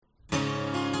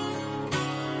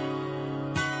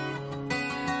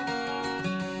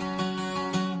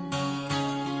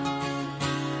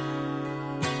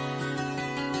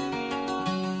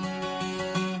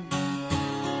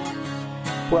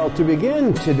Well, to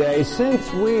begin today, since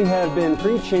we have been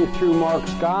preaching through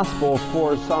Mark's Gospel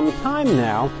for some time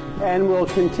now, and will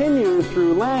continue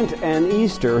through Lent and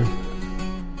Easter,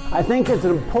 I think it's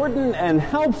important and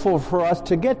helpful for us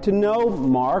to get to know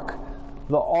Mark,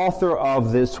 the author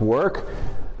of this work,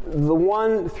 the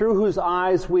one through whose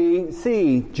eyes we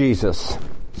see Jesus.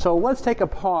 So let's take a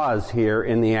pause here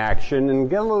in the action and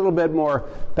get a little bit more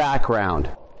background.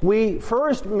 We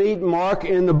first meet Mark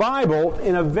in the Bible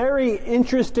in a very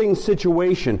interesting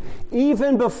situation,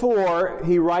 even before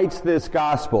he writes this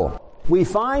gospel. We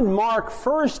find Mark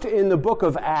first in the book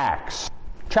of Acts,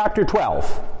 chapter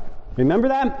 12. Remember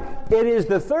that? It is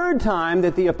the third time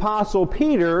that the Apostle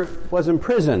Peter was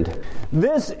imprisoned.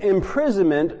 This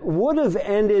imprisonment would have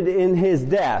ended in his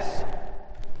death,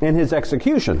 in his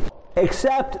execution,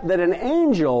 except that an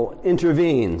angel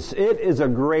intervenes. It is a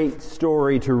great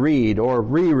story to read or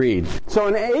reread. So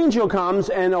an angel comes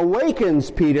and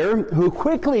awakens Peter, who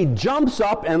quickly jumps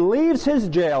up and leaves his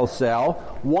jail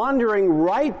cell, wandering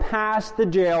right past the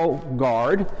jail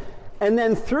guard, and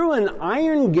then through an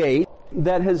iron gate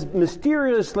that has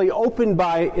mysteriously opened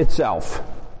by itself.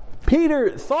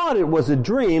 Peter thought it was a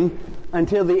dream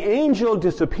until the angel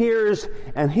disappears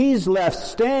and he's left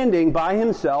standing by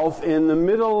himself in the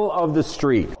middle of the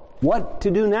street. What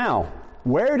to do now?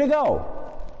 Where to go?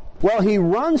 Well, he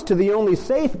runs to the only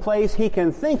safe place he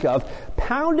can think of,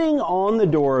 pounding on the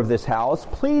door of this house,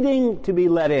 pleading to be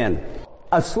let in.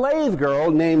 A slave girl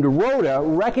named Rhoda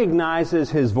recognizes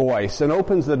his voice and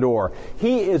opens the door.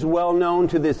 He is well known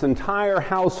to this entire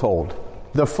household.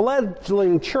 The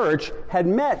fledgling church had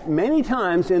met many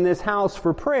times in this house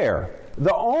for prayer.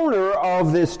 The owner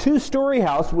of this two-story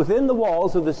house within the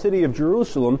walls of the city of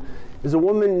Jerusalem is a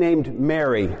woman named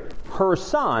Mary. Her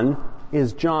son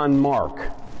is John Mark,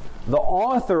 the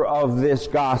author of this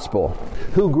gospel,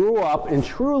 who grew up in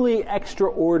truly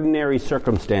extraordinary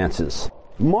circumstances.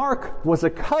 Mark was a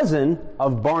cousin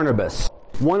of Barnabas,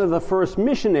 one of the first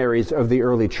missionaries of the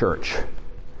early church.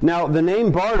 Now, the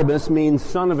name Barnabas means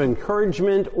son of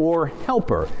encouragement or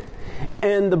helper.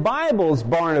 And the Bible's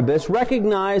Barnabas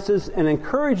recognizes and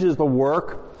encourages the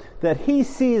work that he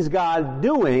sees God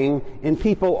doing in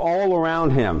people all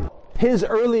around him. His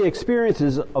early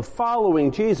experiences of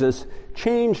following Jesus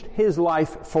changed his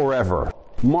life forever.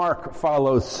 Mark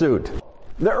follows suit.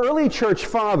 The early church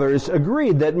fathers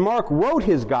agreed that Mark wrote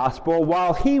his gospel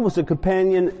while he was a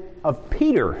companion of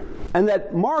Peter, and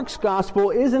that Mark's gospel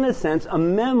is, in a sense, a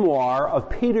memoir of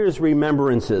Peter's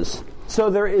remembrances. So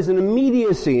there is an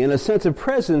immediacy and a sense of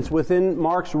presence within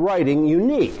Mark's writing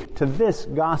unique to this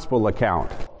gospel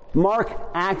account. Mark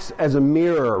acts as a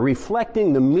mirror,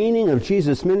 reflecting the meaning of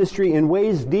Jesus' ministry in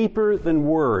ways deeper than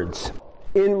words.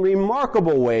 In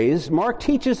remarkable ways, Mark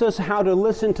teaches us how to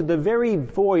listen to the very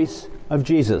voice of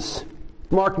Jesus.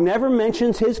 Mark never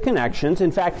mentions his connections.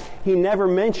 In fact, he never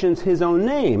mentions his own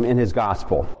name in his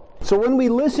gospel. So when we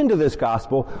listen to this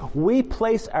gospel, we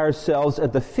place ourselves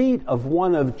at the feet of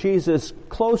one of Jesus'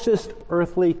 closest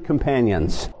earthly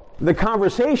companions. The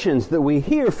conversations that we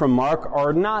hear from Mark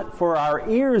are not for our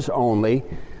ears only,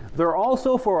 they're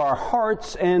also for our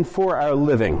hearts and for our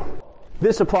living.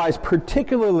 This applies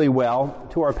particularly well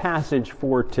to our passage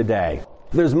for today.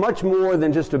 There's much more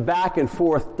than just a back and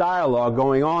forth dialogue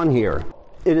going on here.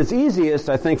 It is easiest,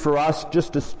 I think, for us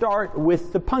just to start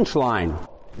with the punchline.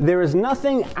 There is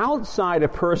nothing outside a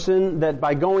person that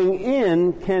by going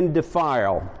in can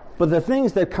defile, but the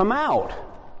things that come out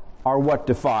are what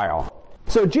defile.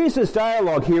 So Jesus'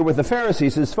 dialogue here with the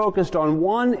Pharisees is focused on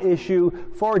one issue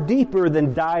far deeper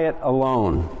than diet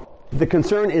alone. The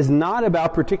concern is not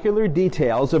about particular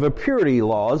details of a purity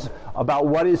laws, about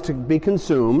what is to be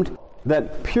consumed,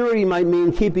 that purity might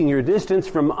mean keeping your distance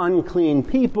from unclean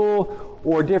people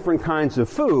or different kinds of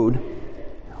food.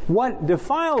 What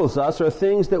defiles us are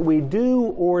things that we do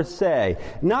or say,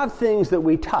 not things that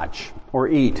we touch or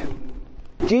eat.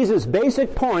 Jesus'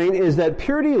 basic point is that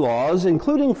purity laws,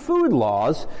 including food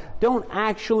laws, don't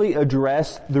actually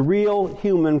address the real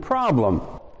human problem.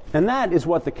 And that is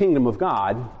what the kingdom of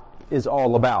God is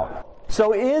all about.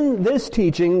 So in this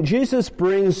teaching, Jesus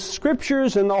brings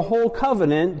scriptures and the whole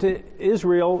covenant to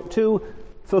Israel to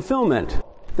fulfillment.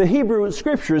 The Hebrew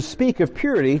scriptures speak of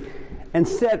purity and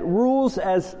set rules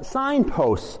as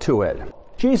signposts to it.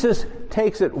 Jesus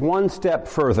takes it one step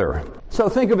further. So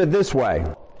think of it this way.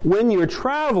 When you're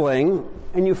traveling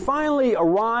and you finally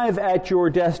arrive at your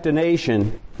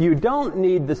destination, you don't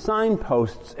need the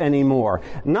signposts anymore.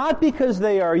 Not because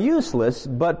they are useless,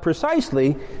 but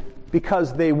precisely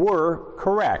because they were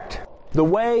correct. The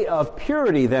way of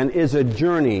purity, then, is a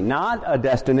journey, not a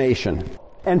destination.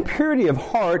 And purity of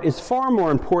heart is far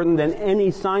more important than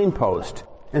any signpost.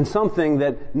 and something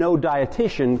that no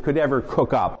dietitian could ever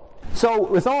cook up. So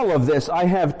with all of this, I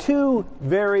have two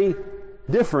very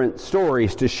different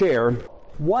stories to share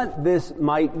what this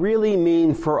might really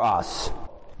mean for us.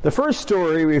 The first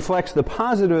story reflects the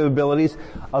positive abilities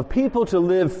of people to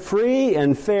live free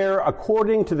and fair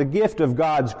according to the gift of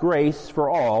God's grace for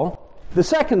all. The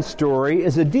second story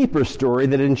is a deeper story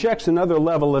that injects another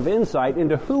level of insight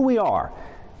into who we are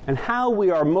and how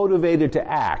we are motivated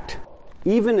to act,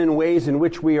 even in ways in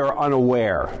which we are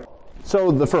unaware.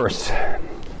 So the first.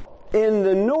 In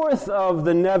the north of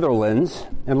the Netherlands,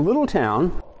 in a little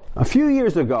town, a few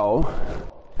years ago,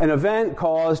 an event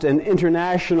caused an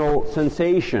international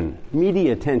sensation,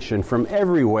 media attention from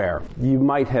everywhere. You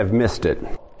might have missed it.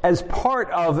 As part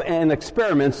of an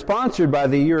experiment sponsored by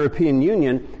the European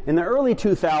Union in the early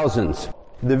 2000s,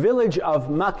 the village of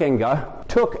Mackenga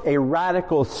took a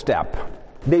radical step.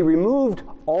 They removed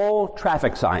all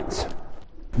traffic signs.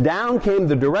 Down came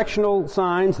the directional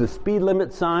signs, the speed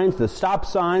limit signs, the stop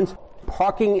signs,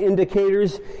 parking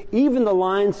indicators, even the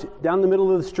lines down the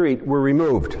middle of the street were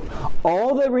removed.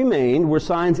 All that remained were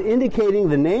signs indicating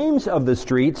the names of the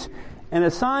streets and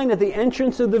a sign at the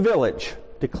entrance of the village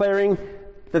declaring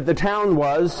that the town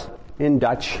was, in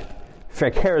Dutch,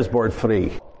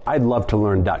 verkeersbordvrij. I'd love to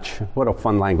learn Dutch. What a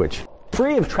fun language.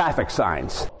 Free of traffic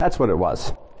signs. That's what it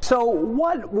was. So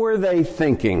what were they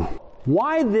thinking?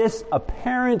 Why this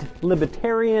apparent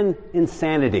libertarian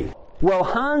insanity? Well,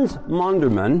 Hans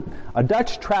Monderman, a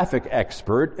Dutch traffic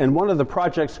expert and one of the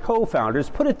project's co-founders,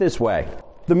 put it this way.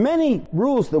 The many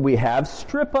rules that we have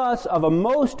strip us of a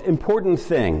most important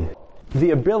thing, the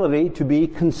ability to be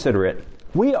considerate.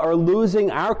 We are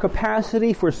losing our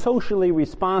capacity for socially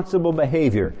responsible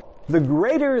behavior. The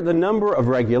greater the number of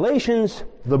regulations,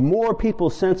 the more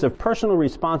people's sense of personal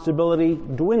responsibility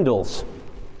dwindles.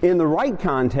 In the right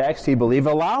context, he believed,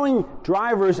 allowing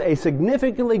drivers a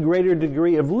significantly greater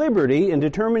degree of liberty in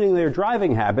determining their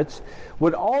driving habits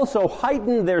would also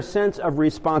heighten their sense of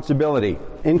responsibility,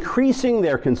 increasing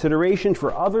their consideration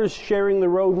for others sharing the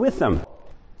road with them.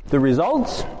 The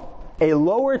results? A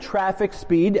lower traffic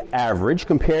speed average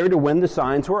compared to when the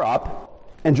signs were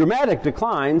up, and dramatic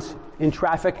declines in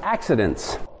traffic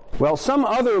accidents. Well, some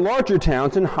other larger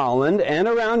towns in Holland and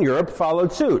around Europe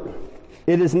followed suit.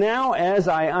 It is now, as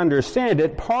I understand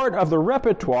it, part of the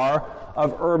repertoire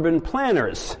of urban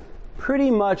planners,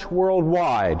 pretty much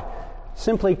worldwide,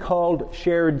 simply called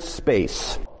shared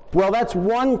space. Well, that's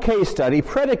one case study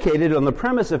predicated on the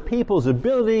premise of people's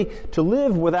ability to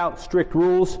live without strict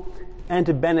rules and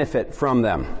to benefit from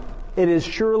them. It is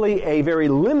surely a very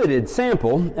limited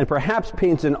sample and perhaps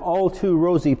paints an all too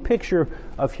rosy picture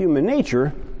of human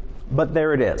nature, but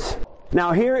there it is.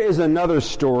 Now here is another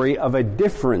story of a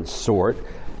different sort,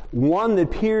 one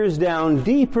that peers down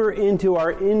deeper into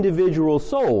our individual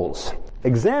souls,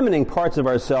 examining parts of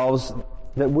ourselves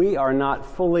that we are not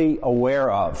fully aware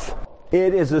of.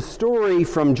 It is a story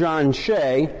from John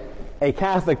Shea, a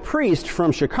Catholic priest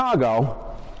from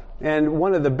Chicago, and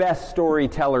one of the best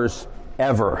storytellers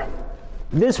ever.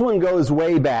 This one goes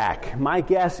way back. My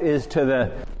guess is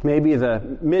to maybe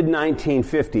the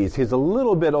mid-1950s. He's a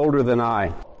little bit older than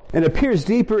I. And it peers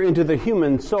deeper into the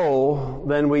human soul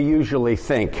than we usually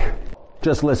think.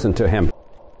 Just listen to him.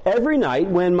 Every night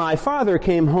when my father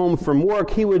came home from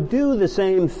work, he would do the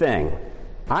same thing.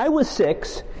 I was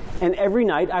 6, and every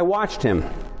night I watched him.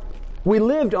 We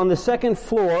lived on the second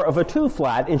floor of a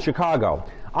 2-flat in Chicago.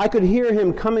 I could hear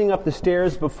him coming up the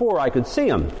stairs before I could see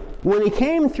him. When he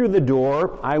came through the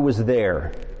door, I was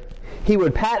there. He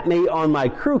would pat me on my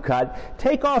crew cut,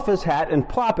 take off his hat, and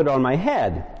plop it on my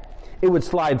head. It would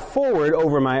slide forward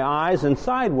over my eyes and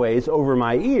sideways over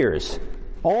my ears.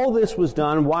 All this was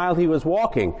done while he was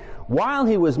walking, while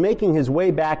he was making his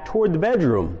way back toward the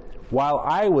bedroom, while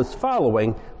I was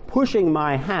following, pushing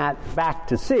my hat back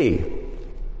to see.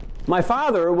 My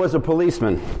father was a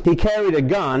policeman. He carried a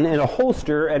gun in a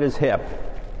holster at his hip.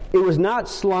 It was not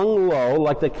slung low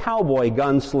like the cowboy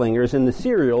gunslingers in the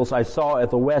serials I saw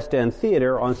at the West End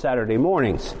Theater on Saturday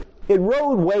mornings. It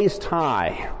rode waist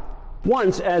high.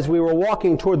 Once, as we were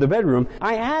walking toward the bedroom,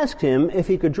 I asked him if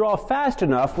he could draw fast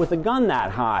enough with a gun that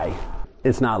high.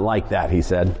 "It's not like that," he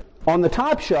said. On the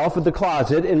top shelf of the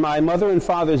closet in my mother and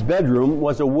father's bedroom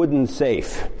was a wooden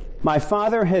safe. My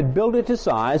father had built it to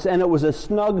size, and it was a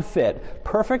snug fit,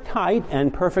 perfect height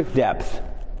and perfect depth.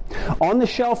 On the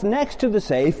shelf next to the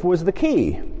safe was the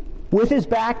key. With his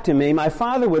back to me, my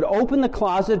father would open the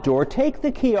closet door, take the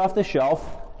key off the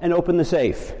shelf, and open the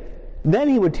safe. Then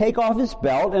he would take off his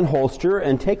belt and holster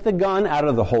and take the gun out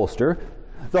of the holster.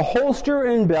 The holster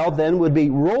and belt then would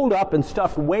be rolled up and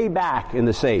stuffed way back in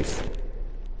the safe.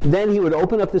 Then he would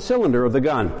open up the cylinder of the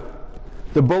gun.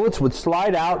 The bullets would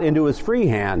slide out into his free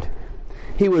hand.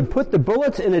 He would put the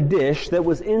bullets in a dish that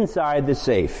was inside the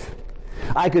safe.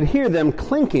 I could hear them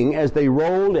clinking as they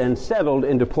rolled and settled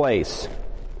into place.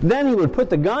 Then he would put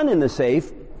the gun in the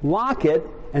safe, lock it,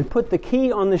 and put the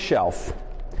key on the shelf.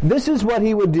 This is what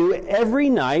he would do every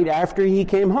night after he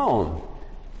came home,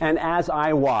 and as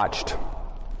I watched.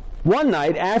 One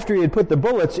night, after he had put the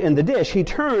bullets in the dish, he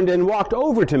turned and walked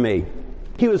over to me.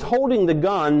 He was holding the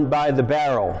gun by the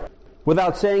barrel.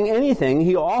 Without saying anything,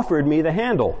 he offered me the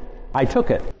handle. I took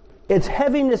it. Its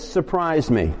heaviness surprised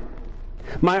me.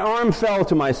 My arm fell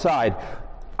to my side.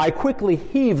 I quickly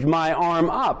heaved my arm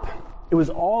up. It was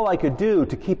all I could do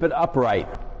to keep it upright.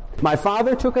 My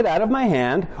father took it out of my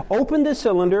hand, opened the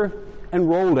cylinder, and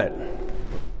rolled it.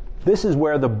 "This is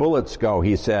where the bullets go,"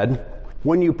 he said.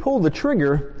 "When you pull the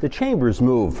trigger, the chambers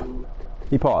move."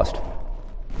 He paused.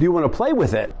 "Do you want to play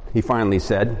with it?" he finally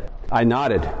said. I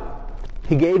nodded.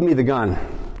 He gave me the gun.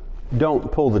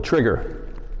 "Don't pull the trigger."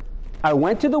 I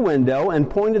went to the window and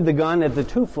pointed the gun at the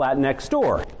 2-flat next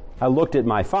door. I looked at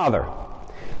my father.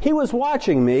 He was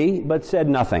watching me, but said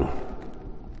nothing.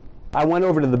 I went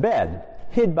over to the bed,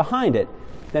 hid behind it,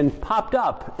 then popped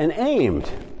up and aimed.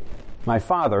 My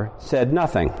father said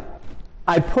nothing.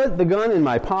 I put the gun in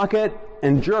my pocket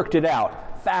and jerked it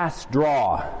out. Fast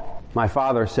draw. My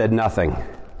father said nothing.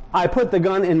 I put the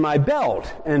gun in my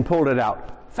belt and pulled it out.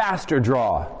 Faster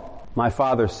draw. My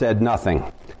father said nothing.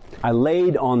 I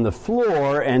laid on the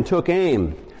floor and took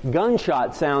aim.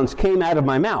 Gunshot sounds came out of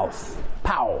my mouth.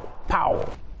 Pow, pow.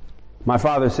 My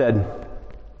father said,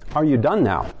 "Are you done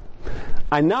now?"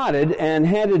 I nodded and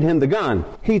handed him the gun.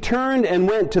 He turned and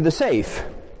went to the safe.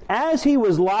 As he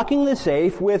was locking the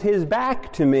safe with his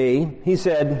back to me, he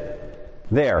said,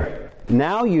 "There.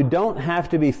 Now you don't have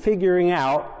to be figuring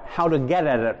out how to get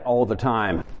at it all the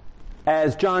time."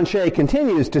 As John Shea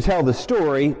continues to tell the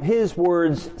story, his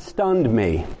words stunned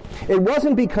me. It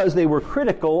wasn't because they were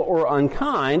critical or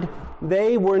unkind.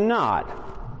 They were not.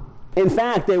 In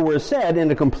fact, they were said in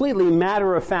a completely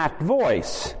matter-of-fact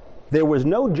voice. There was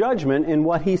no judgment in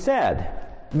what he said.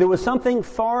 There was something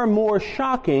far more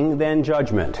shocking than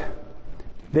judgment.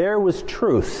 There was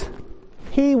truth.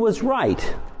 He was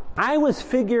right. I was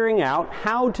figuring out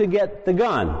how to get the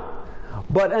gun.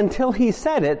 But until he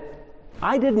said it,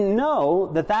 I didn't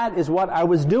know that that is what I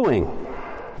was doing.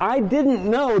 I didn't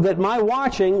know that my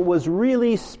watching was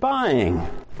really spying.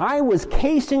 I was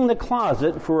casing the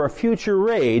closet for a future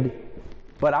raid,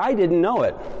 but I didn't know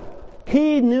it.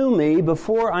 He knew me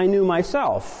before I knew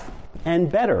myself,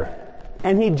 and better.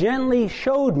 And he gently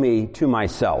showed me to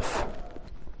myself.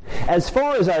 As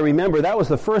far as I remember, that was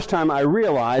the first time I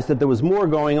realized that there was more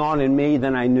going on in me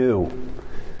than I knew.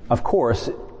 Of course,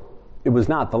 it was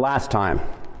not the last time.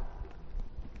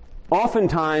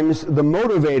 Oftentimes, the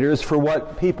motivators for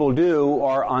what people do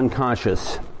are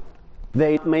unconscious.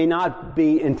 They may not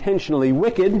be intentionally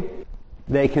wicked.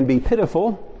 They can be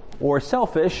pitiful or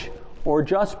selfish or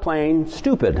just plain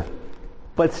stupid.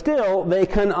 But still, they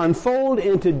can unfold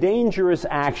into dangerous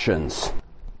actions.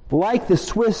 Like the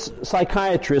Swiss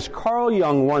psychiatrist Carl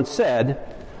Jung once said,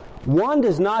 "One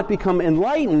does not become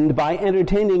enlightened by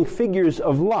entertaining figures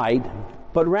of light,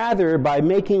 but rather by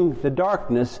making the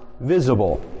darkness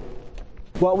visible."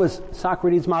 What was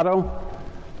Socrates' motto?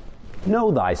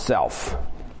 Know thyself.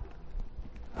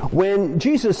 When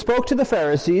Jesus spoke to the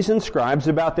Pharisees and scribes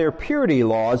about their purity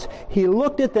laws, he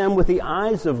looked at them with the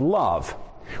eyes of love,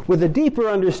 with a deeper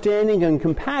understanding and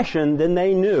compassion than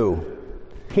they knew.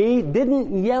 He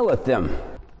didn't yell at them.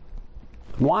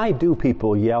 Why do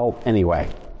people yell anyway?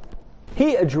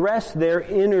 He addressed their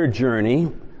inner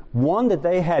journey, one that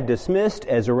they had dismissed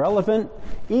as irrelevant,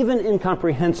 even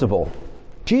incomprehensible.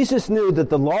 Jesus knew that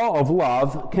the law of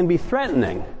love can be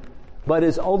threatening, but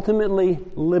is ultimately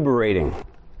liberating.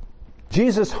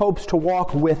 Jesus hopes to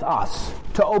walk with us,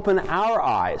 to open our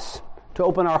eyes, to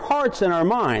open our hearts and our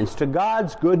minds to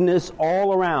God's goodness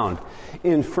all around,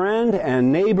 in friend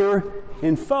and neighbor,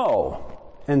 in foe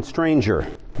and stranger.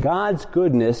 God's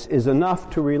goodness is enough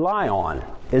to rely on,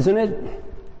 isn't it?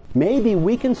 Maybe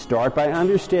we can start by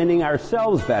understanding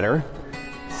ourselves better,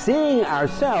 seeing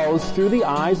ourselves through the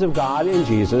eyes of God in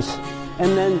Jesus,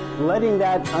 and then letting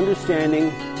that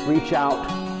understanding reach out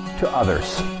to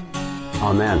others.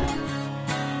 Amen.